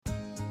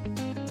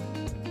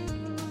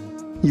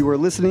You are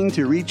listening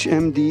to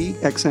ReachMD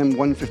XM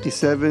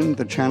 157,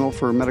 the channel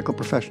for medical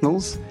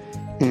professionals.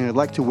 And I'd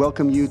like to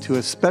welcome you to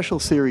a special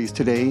series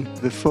today,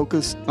 The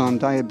Focus on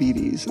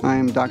Diabetes. I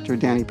am Dr.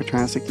 Danny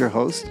Petrasik, your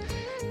host.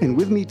 And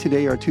with me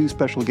today are two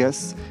special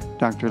guests,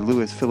 Dr.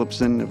 Lewis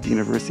Philipson of the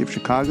University of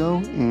Chicago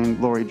and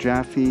Lori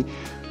Jaffe,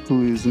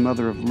 who is the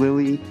mother of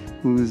Lily,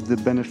 who is the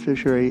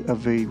beneficiary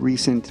of a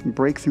recent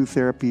breakthrough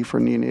therapy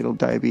for neonatal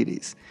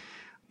diabetes.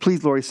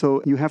 Please, Lori,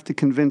 so you have to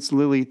convince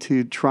Lily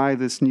to try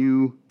this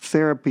new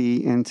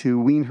therapy and to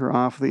wean her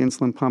off the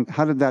insulin pump.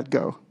 How did that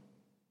go?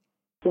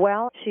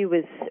 Well, she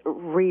was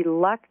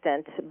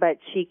reluctant, but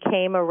she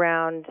came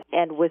around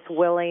and was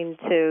willing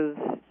to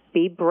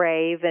be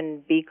brave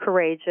and be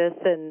courageous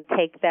and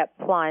take that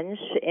plunge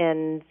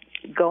in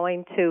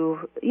going to,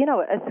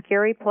 a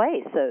scary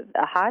place,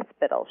 a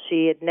hospital.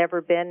 She had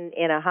never been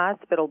in a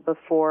hospital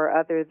before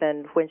other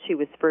than when she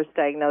was first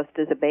diagnosed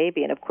as a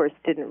baby, and of course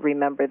didn't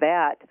remember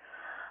that.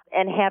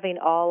 And having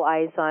all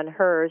eyes on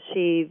her,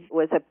 she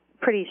was a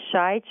pretty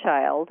shy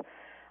child,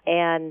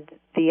 and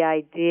the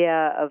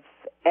idea of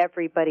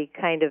everybody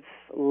kind of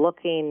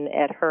looking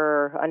at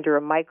her under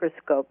a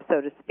microscope,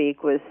 so to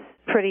speak, was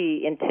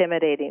pretty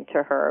intimidating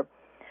to her.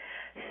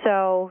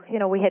 So,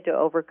 we had to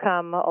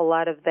overcome a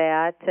lot of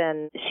that,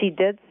 and she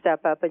did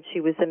step up, and she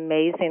was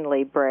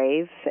amazingly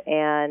brave,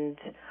 and,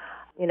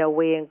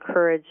 we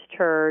encouraged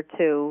her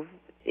to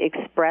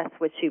express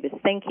what she was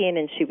thinking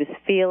and she was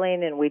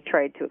feeling, and we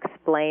tried to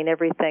explain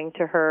everything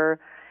to her.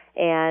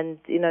 And,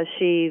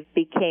 she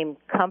became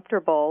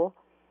comfortable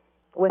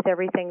with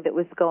everything that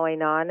was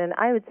going on. And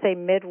I would say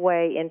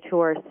midway into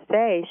our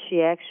stay,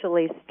 she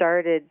actually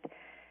started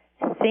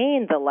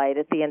seeing the light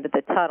at the end of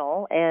the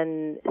tunnel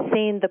and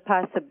seeing the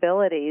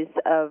possibilities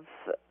of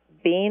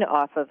being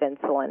off of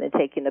insulin and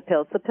taking the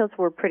pills. The pills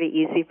were pretty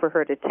easy for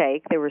her to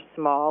take. They were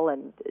small,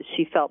 and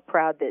she felt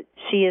proud that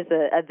she, as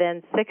a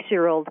then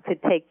 6-year-old,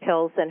 could take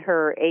pills, and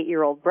her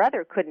 8-year-old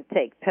brother couldn't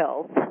take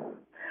pills.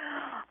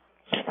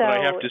 But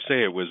I have to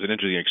say it was an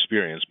interesting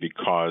experience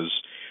because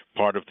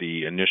part of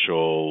the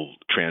initial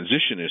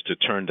transition is to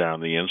turn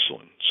down the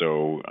insulin.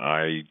 So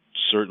I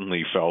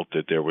certainly felt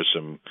that there were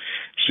some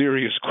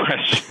serious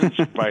questions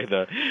by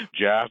the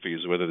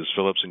Jaffes whether this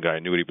Philipson guy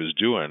knew what he was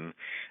doing,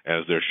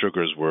 as their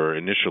sugars were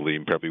initially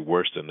probably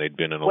worse than they'd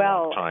been in a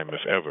long time,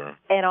 if ever.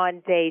 And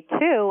on day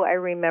 2, I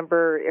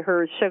remember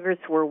her sugars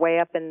were way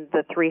up in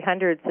the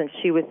 300s, and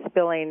she was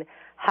spilling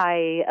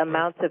high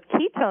amounts of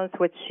ketones,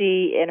 which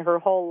she in her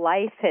whole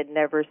life had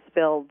never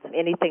spilled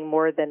anything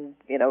more than,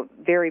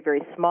 very,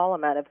 very small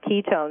amount of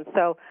ketones.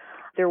 So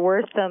there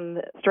were some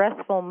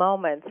stressful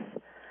moments.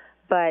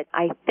 But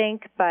I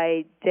think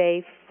by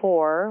day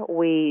 4,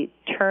 we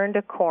turned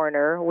a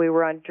corner. We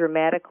were on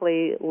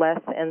dramatically less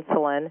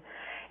insulin.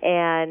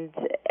 And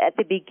at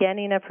the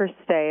beginning of her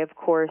stay, of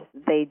course,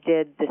 they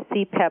did the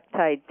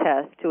C-peptide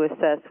test to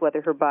assess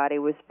whether her body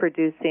was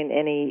producing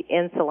any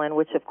insulin,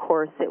 which, of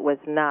course, it was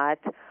not.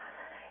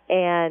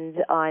 And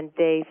on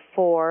day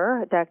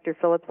 4, Dr.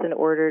 Philipson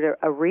ordered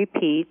a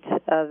repeat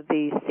of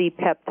the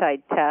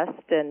C-peptide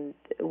test, and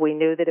we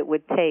knew that it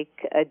would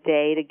take a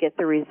day to get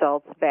the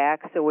results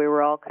back, so we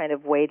were all kind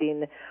of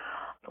waiting,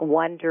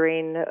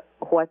 wondering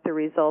what the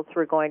results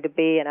were going to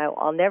be. And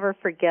I'll never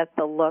forget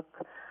the look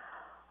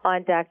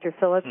on Dr.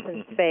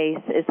 Philipson's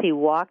face as he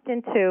walked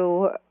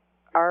into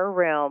our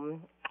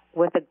room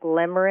with a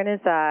glimmer in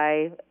his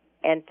eye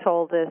and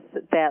told us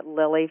that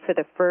Lily, for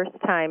the first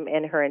time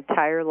in her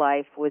entire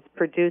life, was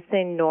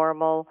producing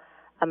normal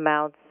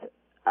amounts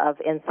of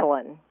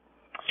insulin.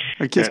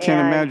 I just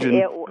can't imagine.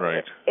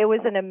 It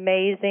was an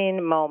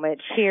amazing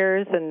moment.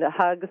 Tears and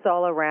hugs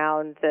all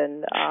around.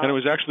 And it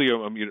was actually,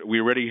 we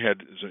already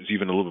had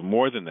even a little bit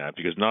more than that,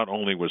 because not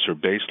only was her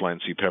baseline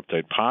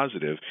C-peptide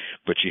positive,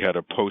 but she had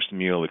a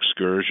post-meal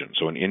excursion,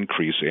 so an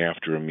increase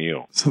after a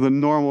meal. So the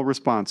normal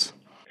response.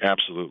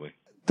 Absolutely.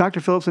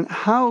 Dr. Philipson,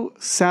 how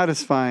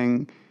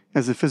satisfying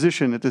as a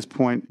physician at this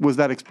point was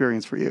that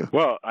experience for you?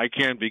 Well, I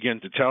can't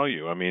begin to tell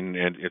you. I mean,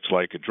 and it's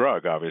like a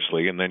drug,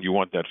 obviously, and then you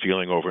want that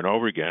feeling over and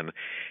over again.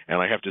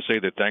 And I have to say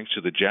that thanks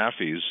to the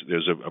Jaffes,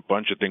 there's a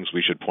bunch of things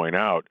we should point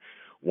out.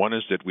 One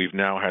is that we've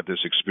now had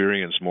this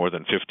experience more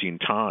than 15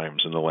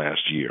 times in the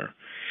last year.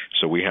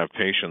 So we have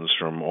patients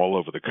from all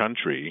over the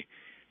country,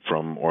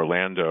 from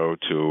Orlando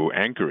to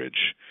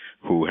Anchorage,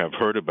 who have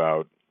heard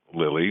about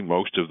Lily.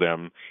 Most of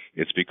them,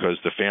 it's because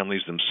the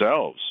families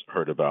themselves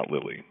heard about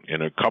Lily.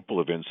 In a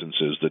couple of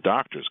instances, the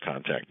doctors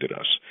contacted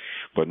us.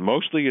 But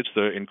mostly it's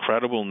the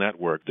incredible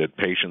network that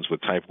patients with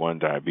type 1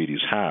 diabetes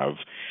have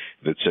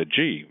that said,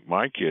 gee,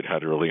 my kid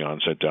had early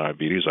onset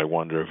diabetes. I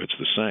wonder if it's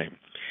the same.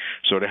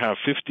 So to have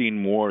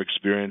 15 more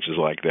experiences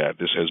like that,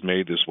 this has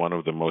made this one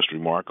of the most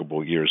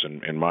remarkable years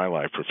in my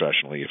life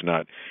professionally, if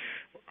not,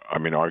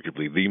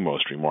 arguably the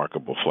most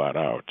remarkable flat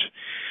out.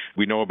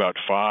 We know about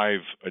 5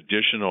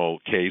 additional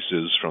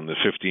cases from the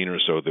 15 or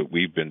so that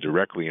we've been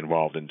directly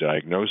involved in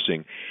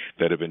diagnosing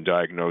that have been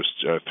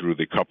diagnosed through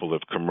the couple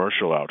of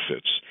commercial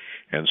outfits.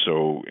 And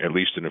so at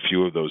least in a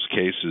few of those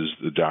cases,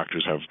 the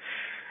doctors have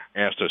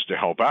asked us to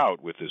help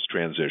out with this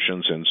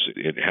transition, since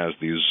it has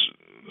these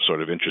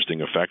sort of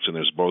interesting effects, and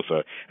there's both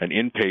an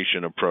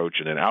inpatient approach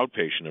and an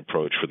outpatient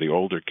approach for the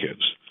older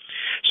kids.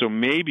 So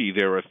maybe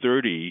there are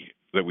 30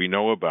 that we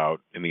know about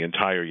in the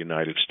entire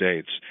United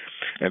States.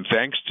 And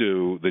thanks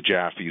to the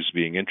Jaffes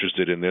being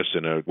interested in this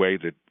in a way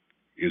that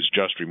is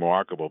just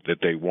remarkable, that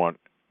they want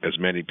as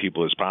many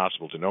people as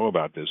possible to know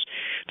about this,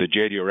 the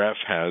JDRF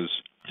has,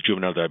 the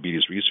Juvenile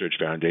Diabetes Research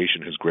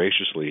Foundation, has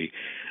graciously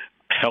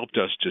helped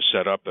us to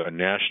set up a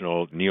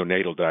national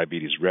neonatal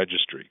diabetes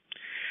registry.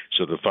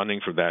 So the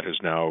funding for that has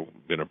now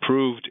been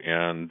approved,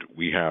 and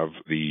we have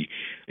the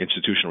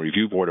Institutional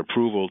Review Board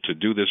approval to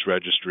do this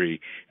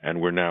registry,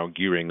 and we're now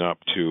gearing up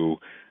to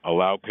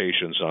allow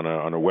patients on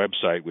a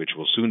website, which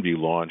will soon be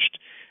launched,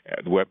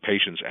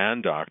 patients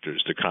and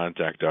doctors to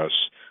contact us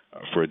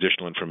for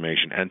additional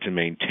information and to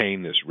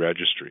maintain this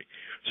registry.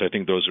 So I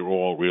think those are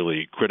all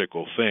really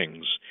critical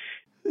things.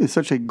 It's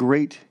such a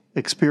great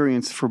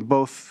experience for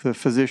both the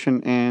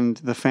physician and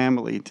the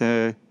family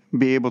to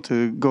be able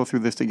to go through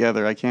this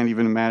together. I can't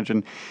even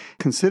imagine.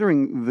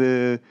 Considering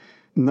the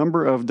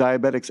number of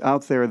diabetics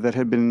out there that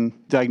had been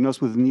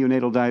diagnosed with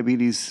neonatal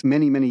diabetes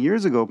many, many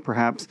years ago,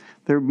 perhaps,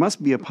 there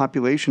must be a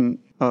population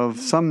of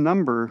some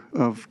number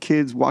of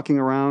kids walking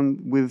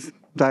around with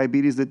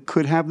diabetes that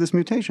could have this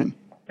mutation.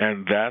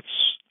 And that's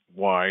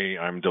why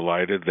I'm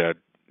delighted that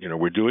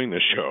we're doing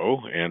this show,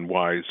 and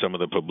why some of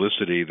the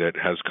publicity that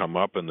has come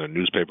up in the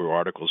newspaper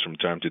articles from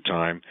time to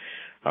time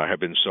have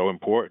been so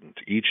important.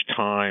 Each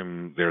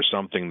time there's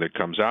something that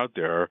comes out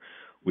there,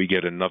 we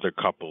get another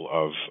couple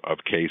of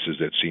cases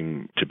that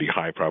seem to be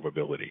high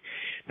probability.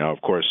 Now,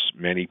 of course,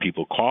 many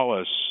people call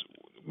us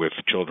with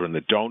children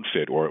that don't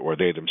fit, or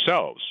they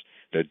themselves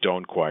that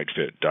don't quite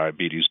fit,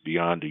 diabetes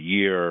beyond a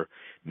year,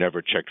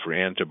 never checked for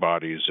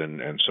antibodies,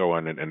 and so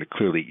on, and it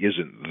clearly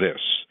isn't this.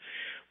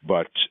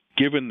 But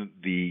given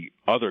the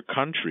other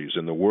countries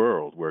in the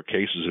world where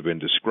cases have been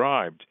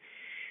described,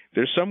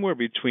 there's somewhere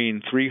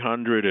between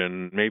 300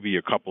 and maybe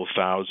a couple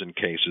thousand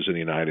cases in the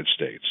United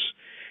States,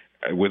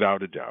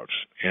 without a doubt.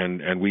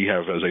 And we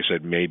have, as I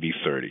said, maybe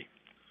 30.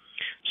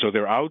 So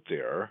they're out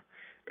there,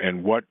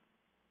 and what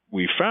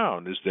we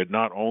found is that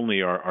not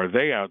only are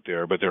they out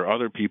there, but there are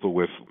other people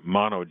with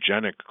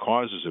monogenic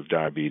causes of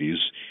diabetes,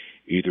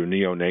 either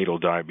neonatal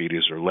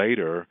diabetes or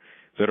later,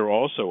 that are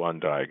also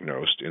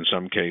undiagnosed. In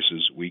some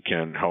cases, we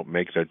can help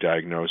make that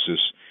diagnosis,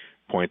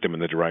 point them in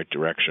the right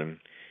direction.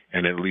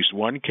 And in at least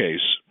one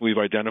case, we've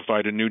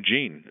identified a new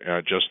gene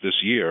just this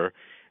year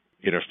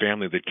in a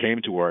family that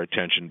came to our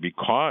attention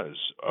because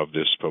of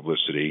this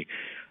publicity.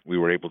 We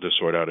were able to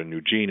sort out a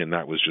new gene, and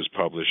that was just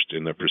published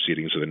in the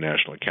Proceedings of the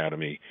National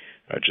Academy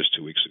just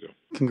 2 weeks ago.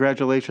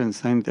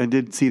 Congratulations. I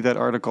did see that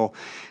article.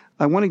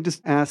 I want to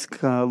just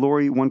ask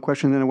Lori one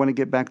question, then I want to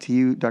get back to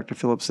you, Dr.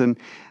 Philipson.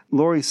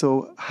 Lori,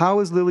 so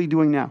how is Lily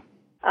doing now?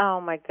 Oh,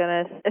 my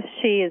goodness.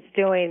 She is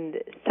doing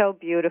so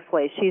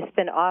beautifully. She's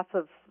been off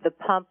of the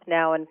pump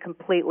now and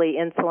completely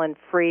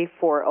insulin-free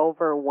for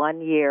over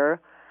 1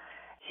 year.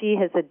 She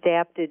has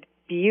adapted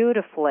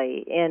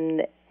beautifully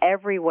in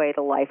every way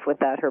to life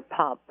without her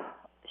pump.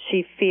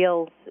 She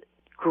feels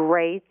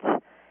great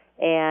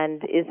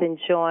and is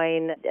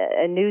enjoying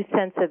a new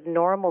sense of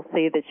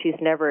normalcy that she's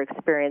never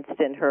experienced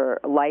in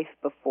her life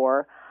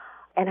before.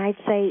 And I'd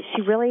say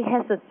she really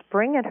has a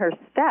spring in her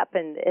step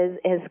and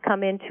has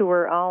come into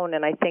her own,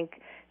 and I think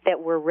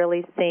that we're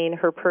really seeing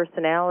her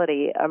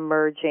personality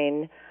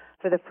emerging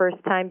for the first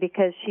time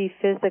because she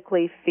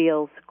physically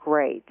feels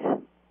great.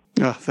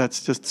 Oh,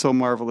 that's just so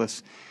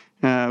marvelous.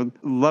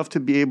 Love to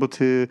be able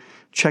to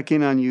check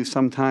in on you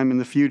sometime in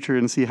the future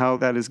and see how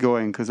that is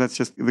going, because that's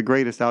just the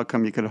greatest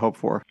outcome you could hope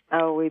for.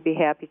 Oh, we'd be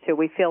happy to.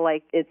 We feel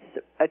like it's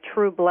a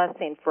true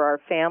blessing for our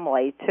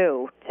family,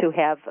 too, to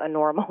have a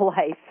normal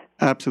life.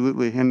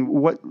 Absolutely. And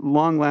what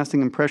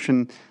long-lasting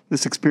impression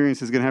this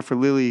experience is going to have for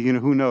Lily,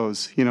 who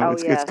knows?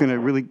 It's going to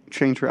really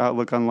change her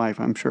outlook on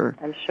life, I'm sure.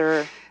 I'm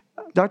sure.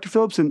 Dr.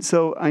 Philipson,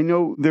 so I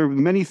know there are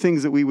many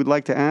things that we would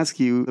like to ask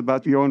you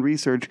about your own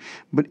research,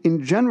 but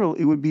in general,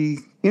 it would be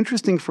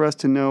interesting for us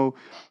to know,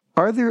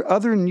 are there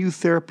other new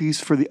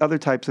therapies for the other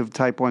types of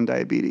type 1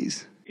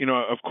 diabetes?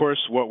 Of course,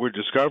 what we're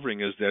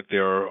discovering is that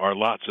there are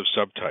lots of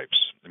subtypes,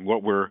 and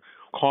what we're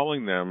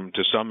calling them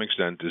to some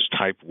extent is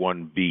type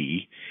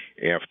 1B,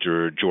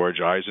 after George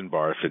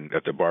Eisenbarth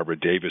at the Barbara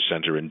Davis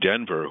Center in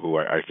Denver, who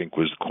I think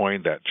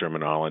coined that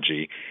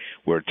terminology,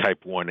 where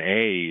type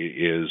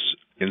 1A is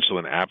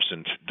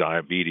insulin-absent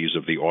diabetes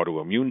of the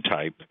autoimmune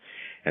type,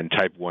 and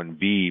type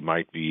 1B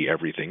might be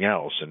everything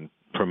else, and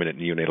permanent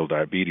neonatal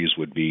diabetes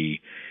would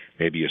be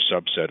maybe a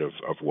subset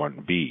of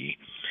 1B.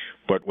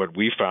 But what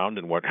we found,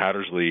 and what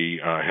Hattersley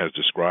has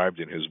described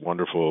in his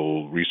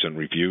wonderful recent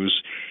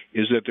reviews,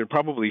 is that there are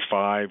probably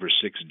 5 or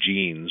 6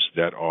 genes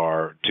that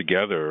are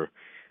together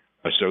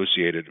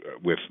associated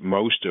with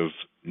most of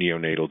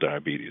neonatal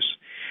diabetes.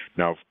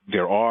 Now,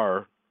 there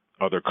are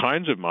other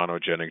kinds of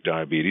monogenic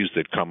diabetes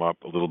that come up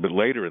a little bit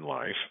later in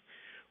life.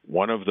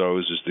 One of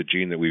those is the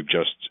gene that we've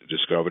just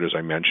discovered, as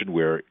I mentioned,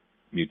 where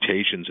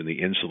mutations in the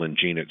insulin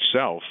gene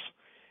itself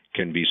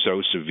can be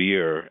so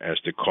severe as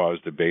to cause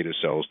the beta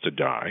cells to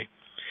die.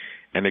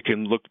 And it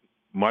can look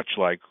much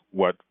like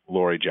what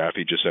Lori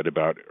Jaffe just said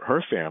about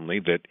her family,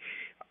 that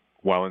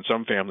while in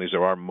some families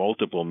there are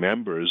multiple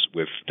members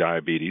with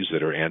diabetes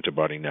that are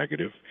antibody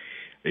negative,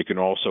 it can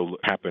also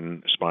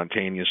happen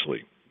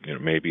spontaneously.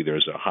 Maybe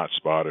there's a hot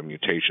spot, a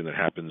mutation that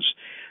happens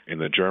in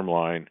the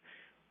germline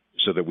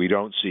so that we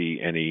don't see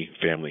any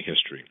family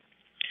history.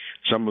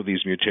 Some of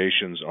these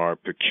mutations are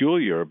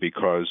peculiar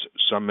because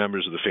some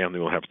members of the family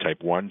will have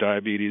type 1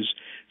 diabetes.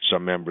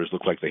 Some members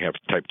look like they have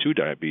type 2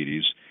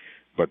 diabetes,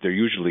 but they're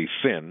usually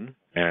thin,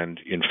 and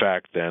in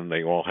fact, then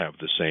they all have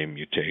the same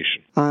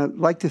mutation. I'd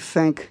like to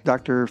thank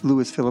Dr.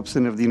 Lewis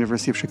Phillipson of the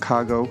University of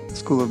Chicago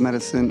School of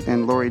Medicine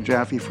and Lori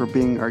Jaffe for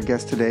being our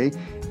guest today,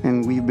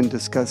 and we've been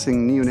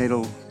discussing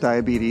neonatal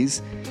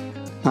diabetes.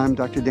 I'm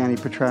Dr. Danny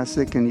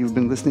Petrasik, and you've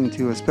been listening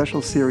to a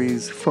special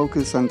series,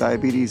 Focus on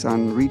Diabetes,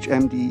 on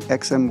ReachMD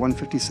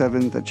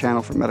XM157, the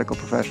channel for medical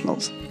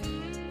professionals.